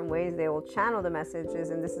have different ways they will channel the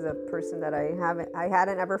messages. And this is a person that I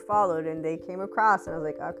hadn't ever followed, and they came across, and I was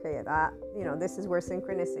like, okay, that, this is where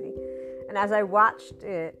synchronicity. And as I watched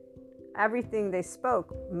it, everything they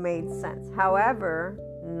spoke made sense. However,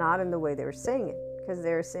 not in the way they were saying it, because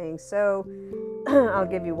they were saying, so I'll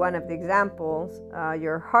give you one of the examples.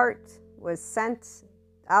 Your heart was sent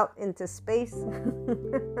out into space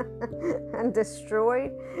and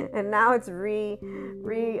destroyed, and now it's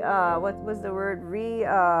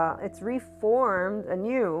it's reformed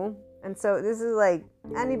anew And so this is like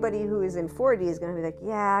anybody who is in 4D is going to be like,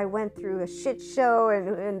 yeah, I went through a shit show,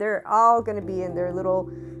 and they're all going to be in their little,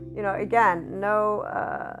 again, no,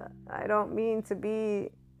 I don't mean to be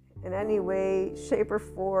in any way, shape, or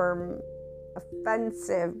form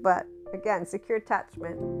offensive, but again, secure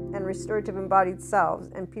attachment and restorative embodied selves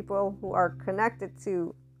and people who are connected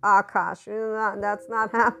to Akash, that's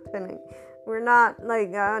not happening. We're not like,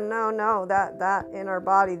 no, that in our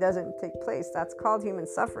body doesn't take place. That's called human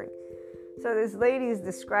suffering. So this lady is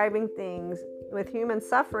describing things with human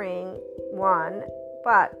suffering, one,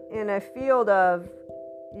 but in a field of,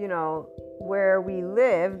 where we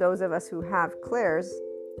live, those of us who have clairs,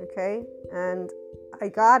 okay? And I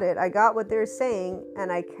got it. I got what they're saying,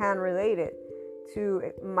 and I can relate it to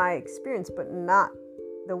my experience, but not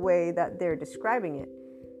the way that they're describing it,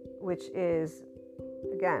 which is,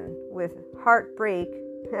 again, with heartbreak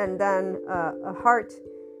and then a heart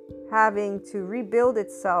having to rebuild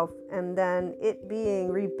itself and then it being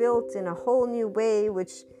rebuilt in a whole new way,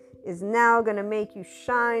 which is now going to make you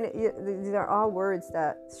shine. These are all words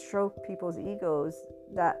that stroke people's egos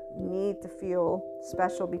that need to feel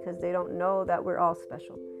special because they don't know that we're all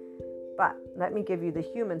special. But let me give you the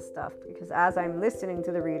human stuff, because as I'm listening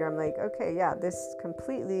to the reader, I'm like, okay, yeah, this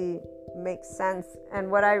completely makes sense.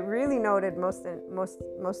 And what I really noted most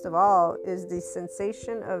of all is the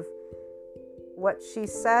sensation of what she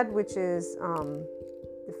said, which is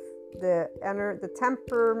the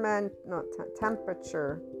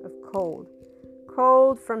temperature of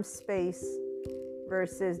cold from space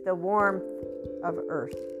versus the warmth of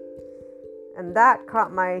earth. And that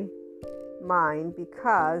caught my mind,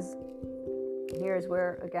 because here's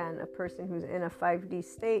where, again, a person who's in a 5D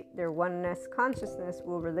state, their oneness consciousness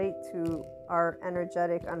will relate to our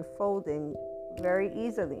energetic unfolding very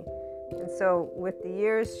easily. And so with the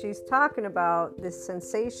years, she's talking about this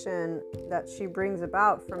sensation that she brings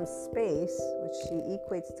about from space, which she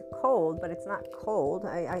equates to cold, but it's not cold.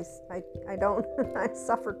 I don't, I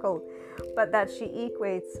suffer cold, but that she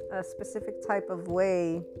equates a specific type of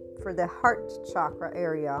way for the heart chakra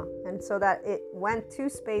area. And so that it went to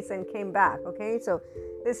space and came back. Okay. So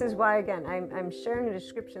this is why, again, I'm sharing a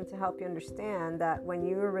description to help you understand that when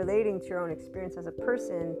you're relating to your own experience as a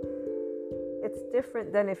person, it's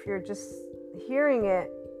different than if you're just hearing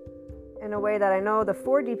it in a way that I know the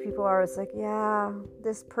 4D people are. It's like, yeah,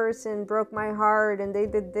 this person broke my heart and they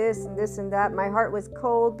did this and this and that. My heart was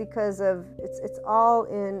cold because of, it's all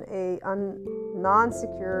in a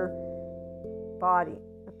non-secure body.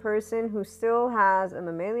 A person who still has a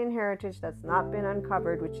mammalian heritage that's not been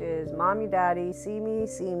uncovered, which is mommy, daddy, see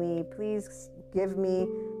me, please give me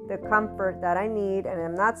the comfort that I need. And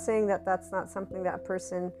I'm not saying that that's not something that a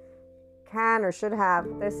person can or should have.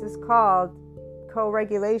 This is called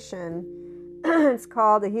co-regulation. It's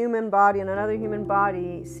called a human body and another human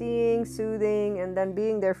body seeing, soothing, and then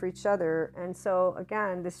being there for each other. And so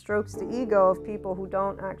again, this strokes the ego of people who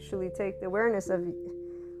don't actually take the awareness of,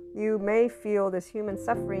 you may feel this human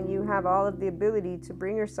suffering. You have all of the ability to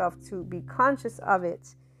bring yourself to be conscious of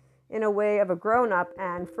it in a way of a grown-up,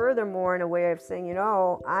 and furthermore in a way of saying,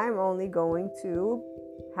 I'm only going to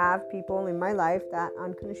have people in my life that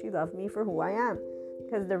unconditionally love me for who I am.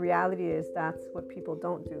 Because the reality is that's what people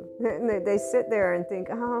don't do. They sit there and think,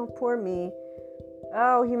 oh, poor me.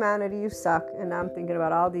 Oh, humanity, you suck. And I'm thinking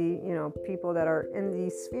about all the, people that are in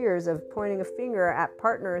these spheres of pointing a finger at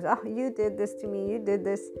partners. Oh, you did this to me. You did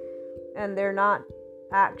this. And they're not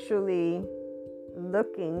actually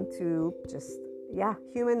looking to just,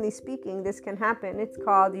 humanly speaking, this can happen. It's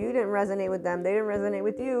called, you didn't resonate with them. They didn't resonate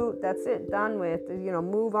with you. That's it. Done with.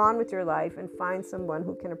 Move on with your life and find someone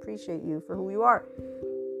who can appreciate you for who you are.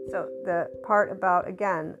 So the part about,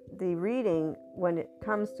 again, the reading, when it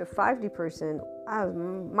comes to 5D person, I was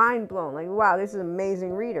mind blown. Like, wow, this is an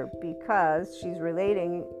amazing reader, because she's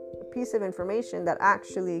relating a piece of information that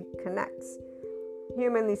actually connects,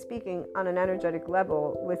 humanly speaking, on an energetic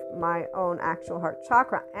level with my own actual heart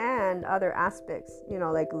chakra and other aspects,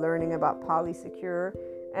 like learning about polysecure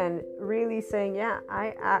and really saying,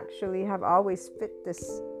 I actually have always fit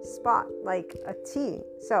this spot like a T.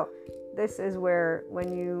 So this is where,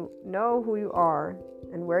 when you know who you are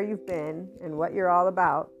and where you've been and what you're all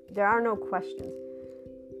about, there are no questions.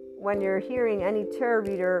 When you're hearing any tarot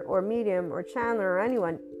reader or medium or channeler or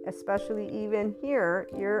anyone, especially even here,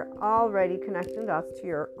 you're already connecting dots to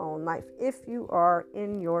your own life. If you are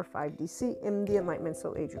in your 5DC, in the Enlightenment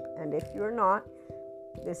Soul Age group. And if you're not,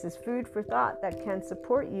 this is food for thought that can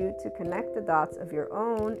support you to connect the dots of your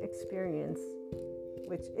own experience,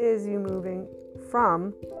 which is you moving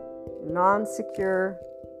from non-secure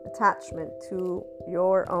attachment to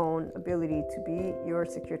your own ability to be your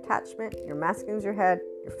secure attachment. Your masculine's your head,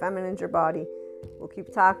 Your feminine's your body. We'll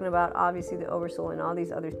keep talking about, obviously, the oversoul and all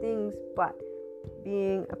these other things, but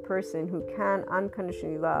being a person who can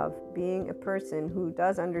unconditionally love, being a person who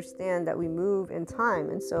does understand that we move in time.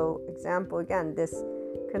 And so, example again, this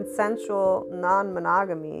consensual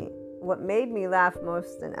non-monogamy, what made me laugh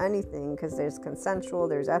most than anything, because there's consensual,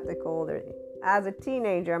 there's ethical, as a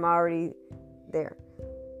teenager, I'm already there.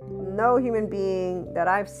 No human being that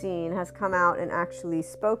I've seen has come out and actually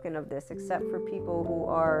spoken of this, except for people who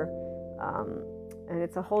are, and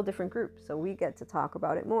it's a whole different group. So we get to talk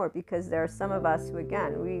about it more, because there are some of us who,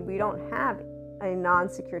 again, we don't have a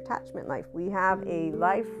non-secure attachment life. We have a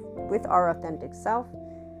life with our authentic self.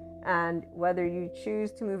 And whether you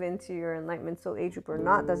choose to move into your Enlightenment Soul Age group or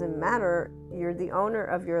not doesn't matter. You're the owner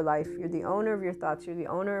of your life. You're the owner of your thoughts. You're the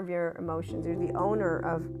owner of your emotions. You're the owner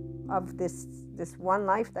of this one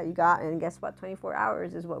life that you got. And guess what? 24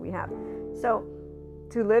 hours is what we have. So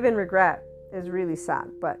to live in regret is really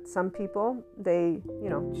sad. But some people, they,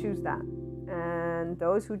 choose that. And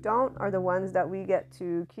those who don't are the ones that we get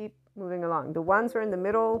to keep moving along. The ones who are in the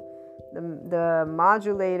middle, the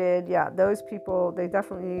modulated, those people, they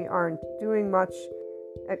definitely aren't doing much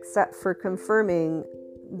except for confirming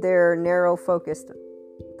their narrow focused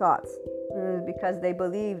thoughts, because they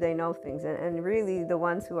believe they know things. And really the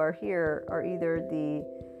ones who are here are either the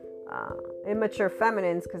immature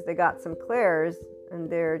feminines, because they got some clairs and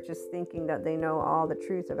they're just thinking that they know all the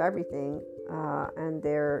truth of everything, and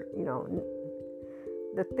they're,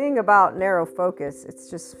 the thing about narrow focus, it's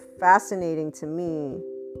just fascinating to me,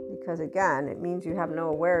 because again, it means you have no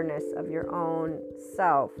awareness of your own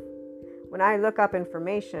self. When I look up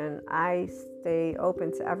information, I stay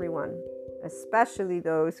open to everyone, especially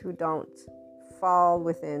those who don't fall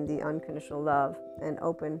within the unconditional love and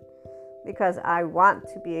open, because I want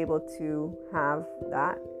to be able to have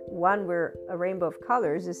that. One, we're a rainbow of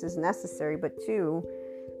colors. This is necessary. But two,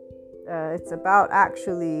 it's about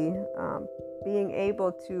actually being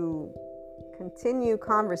able to continue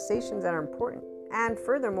conversations that are important. And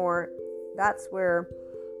furthermore, that's where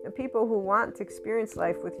the people who want to experience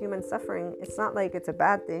life with human suffering, it's not like it's a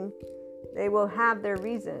bad thing. They will have their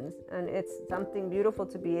reasons, and it's something beautiful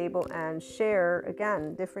to be able and share,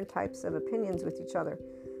 again, different types of opinions with each other.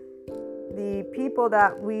 The people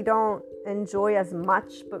that we don't enjoy as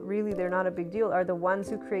much, but really they're not a big deal, are the ones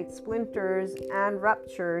who create splinters and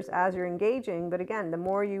ruptures as you're engaging. But again, the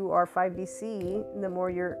more you are 5DC, the more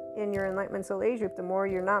you're in your Enlightenment Soul Age group, the more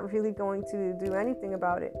you're not really going to do anything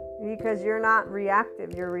about it, because you're not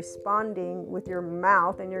reactive. You're responding with your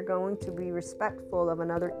mouth, and you're going to be respectful of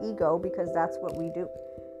another ego, because that's what we do.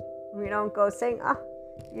 We don't go saying,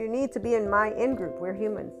 you need to be in my in-group. We're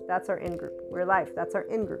humans. That's our in-group. We're life. That's our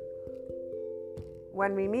in-group.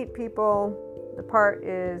 When we meet people, the part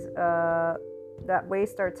is that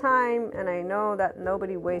waste our time, and I know that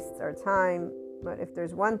nobody wastes our time, but if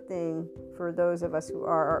there's one thing for those of us who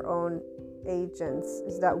are our own agents,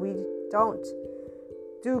 is that we don't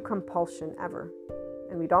do compulsion ever,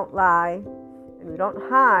 and we don't lie, and we don't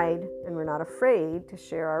hide, and we're not afraid to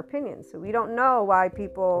share our opinions. So we don't know why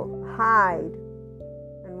people hide.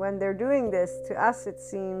 When they're doing this, to us it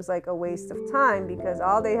seems like a waste of time, because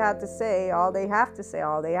all they have to say, all they have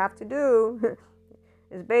to do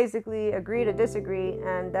is basically agree to disagree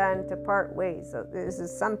and then to part ways. So this is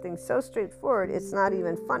something so straightforward, it's not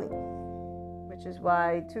even funny. Which is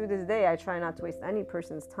why to this day I try not to waste any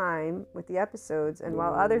person's time with the episodes. And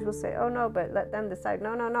while others will say, oh no, but let them decide.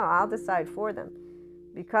 No, I'll decide for them,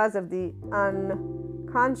 because of the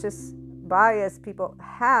unconscious bias people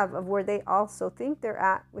have of where they also think they're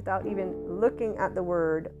at without even looking at the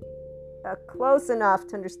word close enough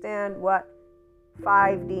to understand what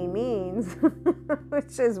 5D means,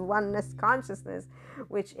 which is oneness consciousness,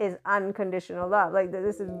 which is unconditional love. Like,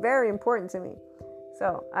 this is very important to me.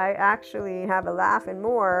 So I actually have a laugh and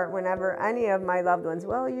more whenever any of my loved ones,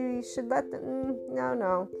 well, you should let them,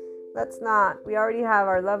 no. Let's not. We already have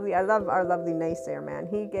I love our lovely naysayer, man.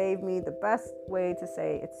 He gave me the best way to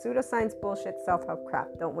say it's pseudoscience bullshit, self-help crap.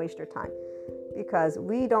 Don't waste your time. Because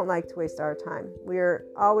we don't like to waste our time. We're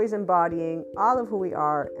always embodying all of who we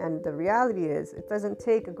are. And the reality is, it doesn't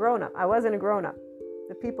take a grown-up. I wasn't a grown-up.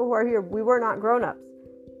 The people who are here, we were not grown-ups.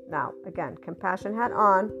 Now, again, compassion hat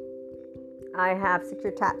on. I have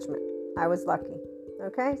secure attachment. I was lucky.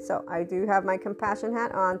 Okay, so I do have my compassion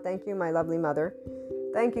hat on. Thank you, my lovely mother.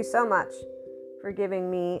 Thank you so much for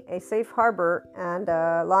giving me a safe harbor and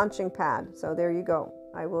a launching pad. So there you go.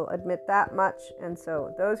 I will admit that much. And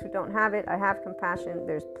so those who don't have it, I have compassion.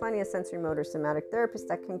 There's plenty of sensory motor somatic therapists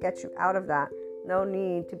that can get you out of that. No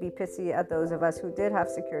need to be pissy at those of us who did have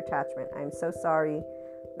secure attachment. I'm so sorry.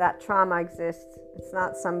 That trauma exists. It's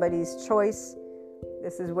not somebody's choice.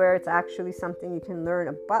 This is where it's actually something you can learn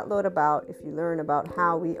a buttload about if you learn about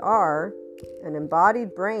how we are an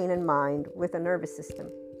embodied brain and mind with a nervous system,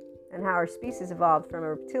 and how our species evolved from a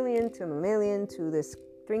reptilian to a mammalian to this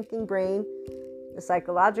thinking brain, the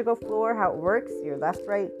psychological floor, how it works, your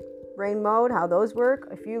left-right brain mode, how those work.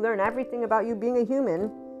 If you learn everything about you being a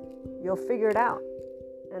human, you'll figure it out.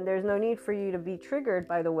 And there's no need for you to be triggered,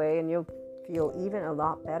 by the way, and you'll feel even a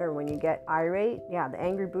lot better when you get irate. Yeah, the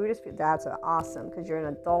angry Buddhist, that's awesome because you're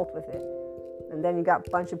an adult with it. And then you got a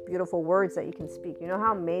bunch of beautiful words that you can speak. You know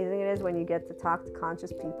how amazing it is when you get to talk to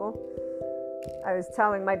conscious people? I was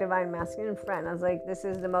telling my divine masculine friend, I was like, this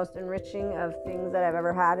is the most enriching of things that I've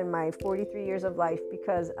ever had in my 43 years of life,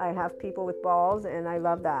 because I have people with balls, and I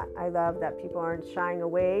love that. I love that people aren't shying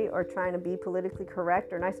away or trying to be politically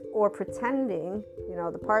correct or nice or pretending. You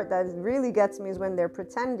know, the part that really gets me is when they're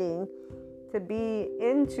pretending to be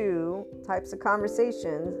into types of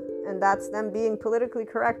conversations, and that's them being politically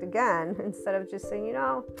correct again, instead of just saying, you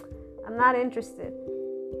know, I'm not interested.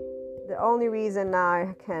 The only reason now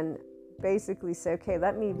I can basically say, okay,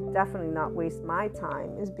 let me definitely not waste my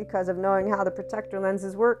time, is because of knowing how the protector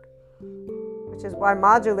lenses work, which is why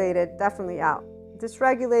modulated, definitely out.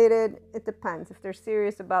 Dysregulated, it depends. If they're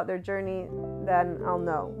serious about their journey, then I'll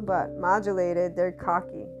know. But modulated, they're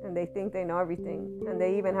cocky and they think they know everything, and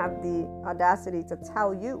they even have the audacity to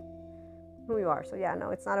tell you who you are. So yeah,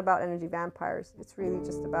 no, it's not about energy vampires. It's really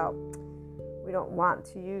just about, we don't want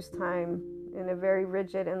to use time in a very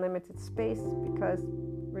rigid and limited space, because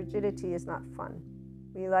rigidity is not fun.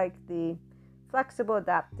 We like the flexible,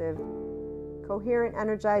 adaptive, coherent,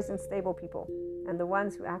 energized, and stable people, and the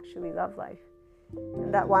ones who actually love life,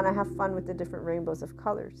 and that want to have fun with the different rainbows of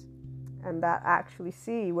colors, and that actually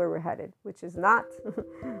see where we're headed, which is not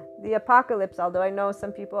the apocalypse, although I know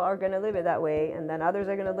some people are going to live it that way, and then others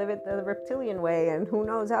are going to live it the reptilian way, and who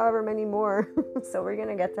knows, however many more. So we're going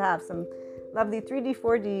to get to have some lovely 3D,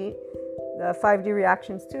 4D, the 5D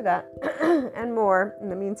reactions to that, and more. In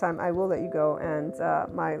the meantime, I will let you go, and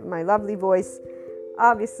my lovely voice,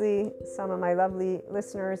 obviously, some of my lovely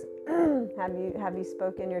listeners, have you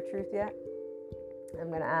spoken your truth yet? I'm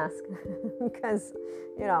going to ask, because,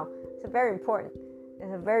 you know, it's very important.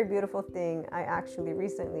 It's a very beautiful thing. I actually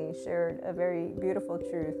recently shared a very beautiful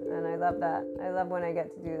truth, and I love that. I love when I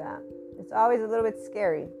get to do that. It's always a little bit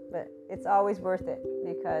scary, but it's always worth it,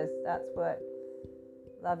 because that's what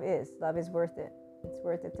love is. Love is worth it. It's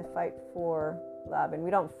worth it to fight for love. And we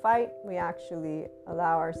don't fight, we actually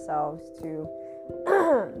allow ourselves to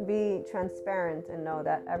be transparent and know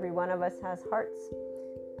that every one of us has hearts.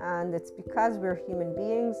 And it's because we're human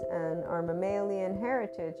beings, and our mammalian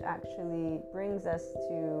heritage actually brings us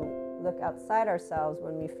to look outside ourselves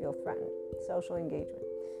when we feel threatened. Social engagement.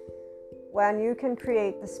 When you can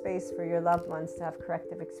create the space for your loved ones to have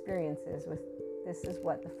corrective experiences with, this is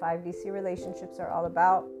what the 5DC relationships are all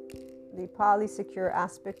about. The polysecure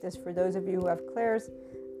aspect is for those of you who have clairs,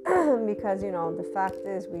 because, you know, the fact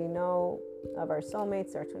is, we know of our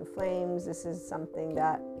soulmates, our twin flames. This is something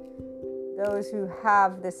that those who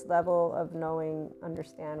have this level of knowing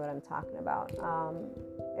understand what I'm talking about.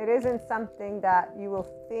 It isn't something that you will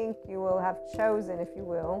think you will have chosen, if you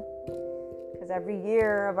will, because every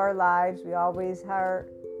year of our lives, we always are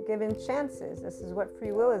given chances. This is what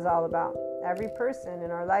free will is all about. Every person in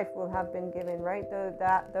our life will have been given, right?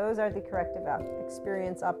 Those are the corrective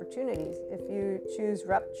experience opportunities. If you choose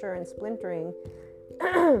rupture and splintering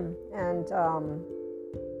and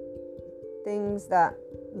things that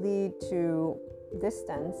lead to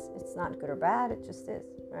distance, it's not good or bad, it just is,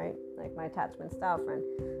 right? Like my attachment style friend.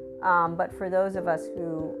 But for those of us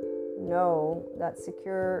who know that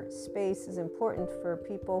secure space is important for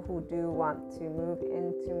people who do want to move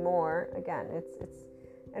into more, again, it's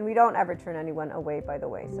and we don't ever turn anyone away, by the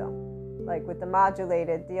way. So like with the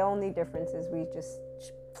modulated, the only difference is we just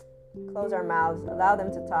close our mouths, allow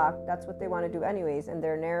them to talk. That's what they want to do anyways, and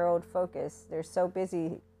they're narrowed focus. They're so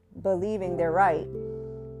busy believing they're right.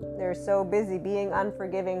 They're so busy being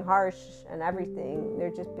unforgiving, harsh, and everything.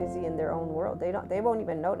 They're just busy in their own world. They won't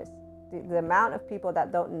even notice. The amount of people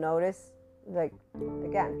that don't notice, like,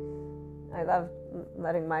 again, I love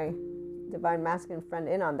letting my divine masculine friend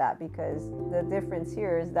in on that, because the difference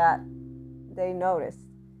here is that they noticed.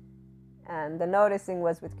 And the noticing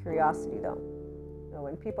was with curiosity, though. So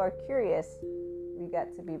when people are curious, we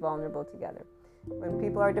get to be vulnerable together. When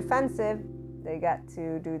people are defensive, they get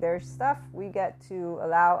to do their stuff. We get to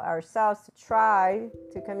allow ourselves to try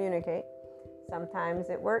to communicate. Sometimes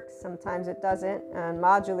it works, sometimes it doesn't. And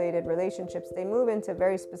modulated relationships, they move into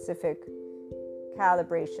very specific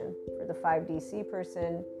calibration for the 5DC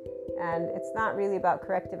person. And it's not really about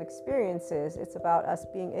corrective experiences. It's about us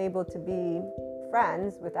being able to be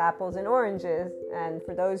friends with apples and oranges. And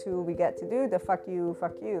for those who we get to do the fuck you,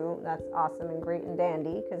 that's awesome and great and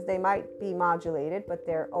dandy, because they might be modulated, but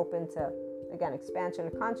they're open to, again, expansion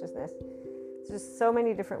of consciousness. It's just so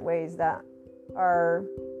many different ways that our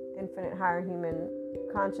infinite higher human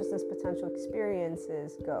consciousness potential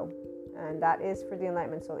experiences go. And that is for the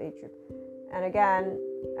Enlightenment Soul Age group. And again,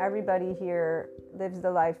 everybody here lives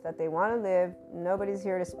the life that they want to live. Nobody's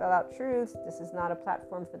here to spell out truths. This is not a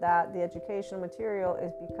platform for that. The educational material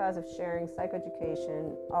is because of sharing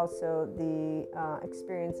psychoeducation, also the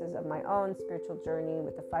experiences of my own spiritual journey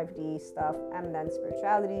with the 5D stuff, and then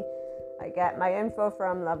spirituality. I get my info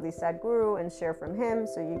from lovely Sadhguru and share from him,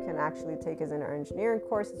 so you can actually take his inner engineering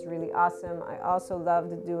course. It's really awesome. I also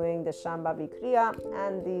loved doing the Shambhavi Kriya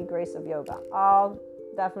and the Grace of Yoga. All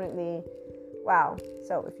definitely wow.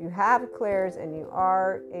 So if you have clairs and you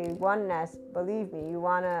are a oneness, believe me, you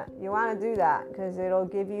wanna do that, because it'll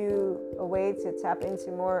give you a way to tap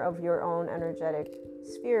into more of your own energetic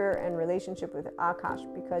sphere and relationship with Akash,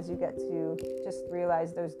 because you get to just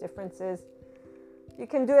realize those differences. You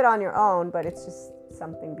can do it on your own, but it's just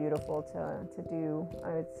something beautiful to do,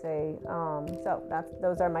 I would say. So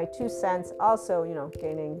those are my 2 cents. Also,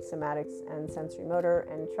 gaining somatics and sensory motor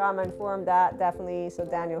and trauma informed, that definitely. So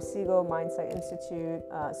Daniel Siegel, Mindset Institute,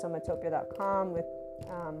 somatopia.com with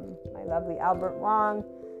my lovely Albert Wong,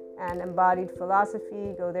 and Embodied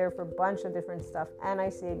Philosophy. Go there for a bunch of different stuff.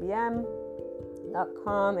 nicabm.com,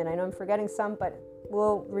 and I know I'm forgetting some, but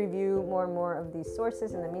we'll review more and more of these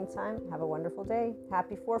sources. In the meantime, have a wonderful day.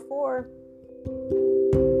 Happy 4/4.